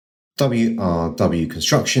WRW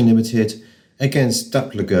Construction Limited against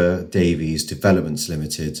Duplager Davies Developments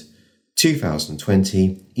Limited,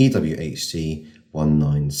 2020 EWHD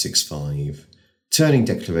 1965, turning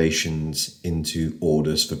declarations into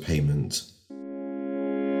orders for payment.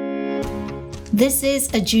 This is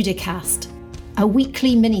Adjudicast, a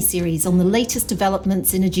weekly mini-series on the latest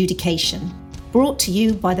developments in adjudication, brought to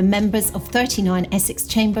you by the members of 39 Essex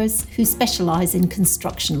Chambers who specialise in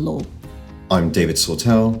construction law. I'm David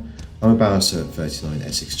Sawtell. I'm a barrister at 39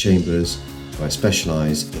 Essex Chambers, where I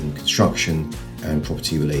specialise in construction and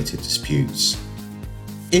property-related disputes.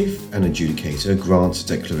 If an adjudicator grants a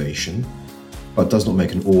declaration but does not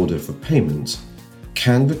make an order for payment,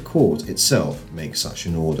 can the court itself make such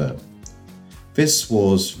an order? This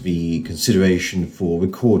was the consideration for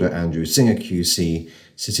Recorder Andrew Singer QC,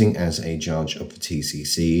 sitting as a judge of the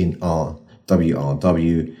TCC in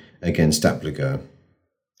WRW against Duplager.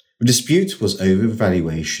 The dispute was over the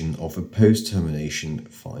valuation of a post-termination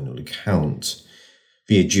final account.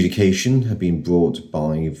 The adjudication had been brought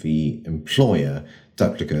by the employer,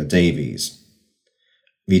 Duplager Davies.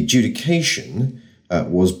 The adjudication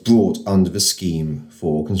was brought under the scheme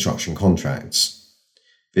for construction contracts.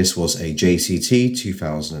 This was a JCT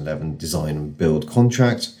 2011 design and build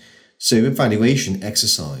contract, so the valuation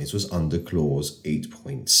exercise was under clause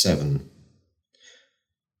 8.7.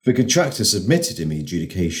 The contractor submitted in the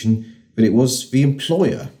adjudication that it was the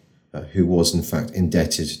employer who was in fact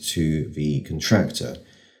indebted to the contractor,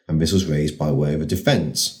 and this was raised by way of a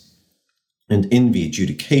defence. And in the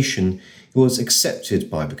adjudication, it was accepted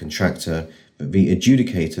by the contractor that the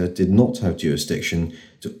adjudicator did not have jurisdiction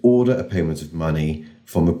to order a payment of money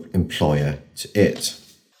from the employer to it.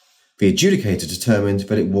 The adjudicator determined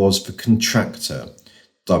that it was the contractor,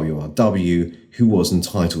 WRW, who was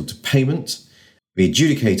entitled to payment. The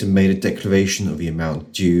adjudicator made a declaration of the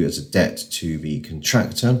amount due as a debt to the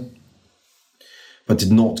contractor, but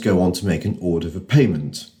did not go on to make an order for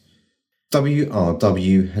payment.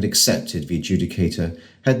 WRW had accepted the adjudicator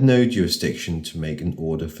had no jurisdiction to make an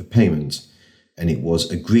order for payment, and it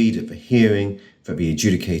was agreed at the hearing that the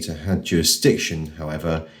adjudicator had jurisdiction,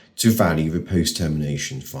 however, to value the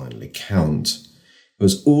post-termination final account. It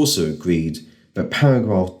was also agreed that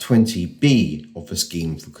paragraph 20b of the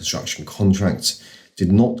scheme for construction contracts did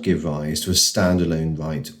not give rise to a standalone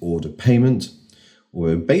right to order payment,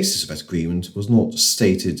 or a basis of that agreement was not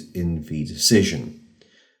stated in the decision.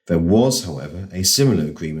 There was, however, a similar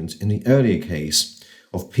agreement in the earlier case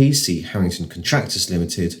of PC Harrington Contractors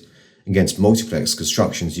Limited against Multiplex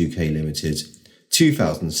Constructions UK Limited,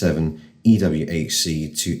 2007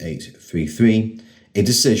 EWHC 2833, a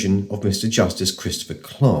decision of Mr. Justice Christopher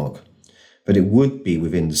Clark, that it would be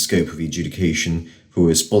within the scope of the adjudication for a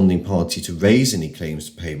responding party to raise any claims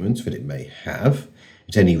to payment that it may have,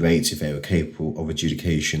 at any rate if they were capable of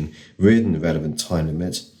adjudication within the relevant time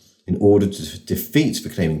limit, in order to defeat the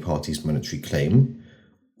claiming party's monetary claim,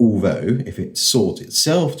 although if it sought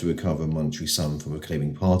itself to recover a monetary sum from a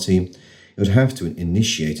claiming party, it would have to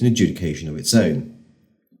initiate an adjudication of its own.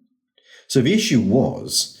 So the issue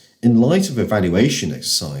was, in light of a valuation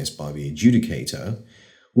exercise by the adjudicator,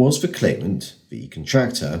 was the claimant, the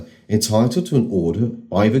contractor, entitled to an order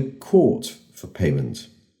by the court for payment?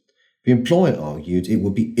 The employer argued it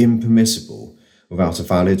would be impermissible without a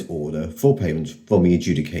valid order for payment from the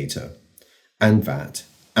adjudicator, and that,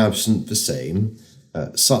 absent the same,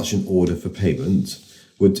 such an order for payment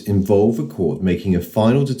would involve the court making a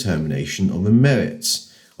final determination on the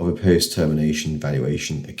merits of a post-termination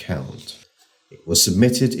valuation account. It was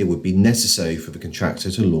submitted it would be necessary for the contractor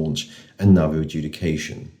to launch another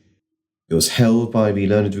adjudication. It was held by the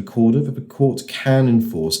learned recorder that the court can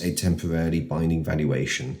enforce a temporarily binding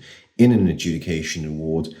valuation in an adjudication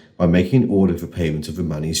award by making an order for payment of the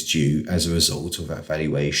monies due as a result of that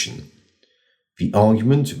valuation. The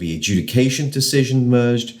argument of the adjudication decision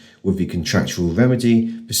merged with the contractual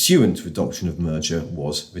remedy pursuant to the doctrine of merger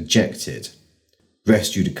was rejected.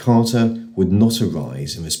 Res judicata would not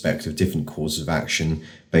arise in respect of different causes of action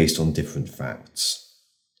based on different facts.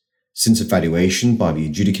 Since a valuation by the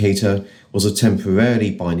adjudicator was a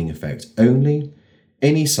temporarily binding effect only,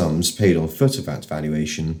 any sums paid on foot of that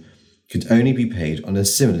valuation could only be paid on a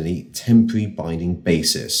similarly temporary binding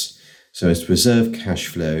basis, so as to preserve cash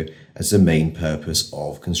flow as the main purpose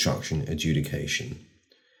of construction adjudication.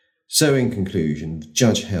 So in conclusion, the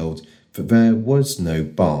judge held that there was no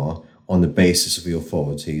bar on the basis of the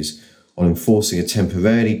authorities on enforcing a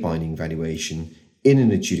temporarily binding valuation in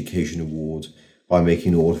an adjudication award by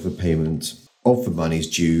making an order for payment of the monies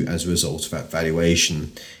due as a result of that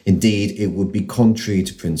valuation. Indeed, it would be contrary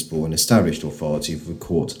to principle and established authority for the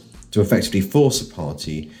court to effectively force a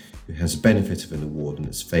party who has the benefit of an award in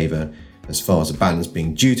its favour as far as a balance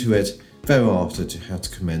being due to it, thereafter to have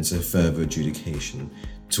to commence a further adjudication,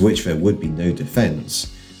 to which there would be no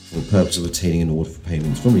defence, for the purpose of obtaining an order for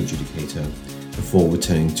payment from the adjudicator before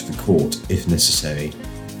returning to the court if necessary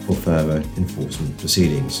for further enforcement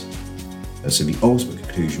proceedings. So the ultimate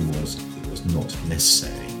conclusion was it was not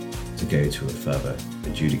necessary to go to a further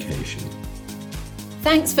adjudication.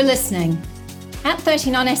 Thanks for listening. At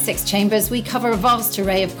 39 Essex Chambers, we cover a vast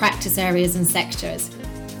array of practice areas and sectors.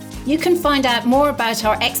 You can find out more about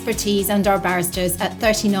our expertise and our barristers at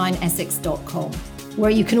 39essex.com,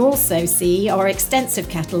 where you can also see our extensive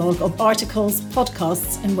catalogue of articles,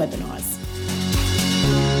 podcasts and webinars.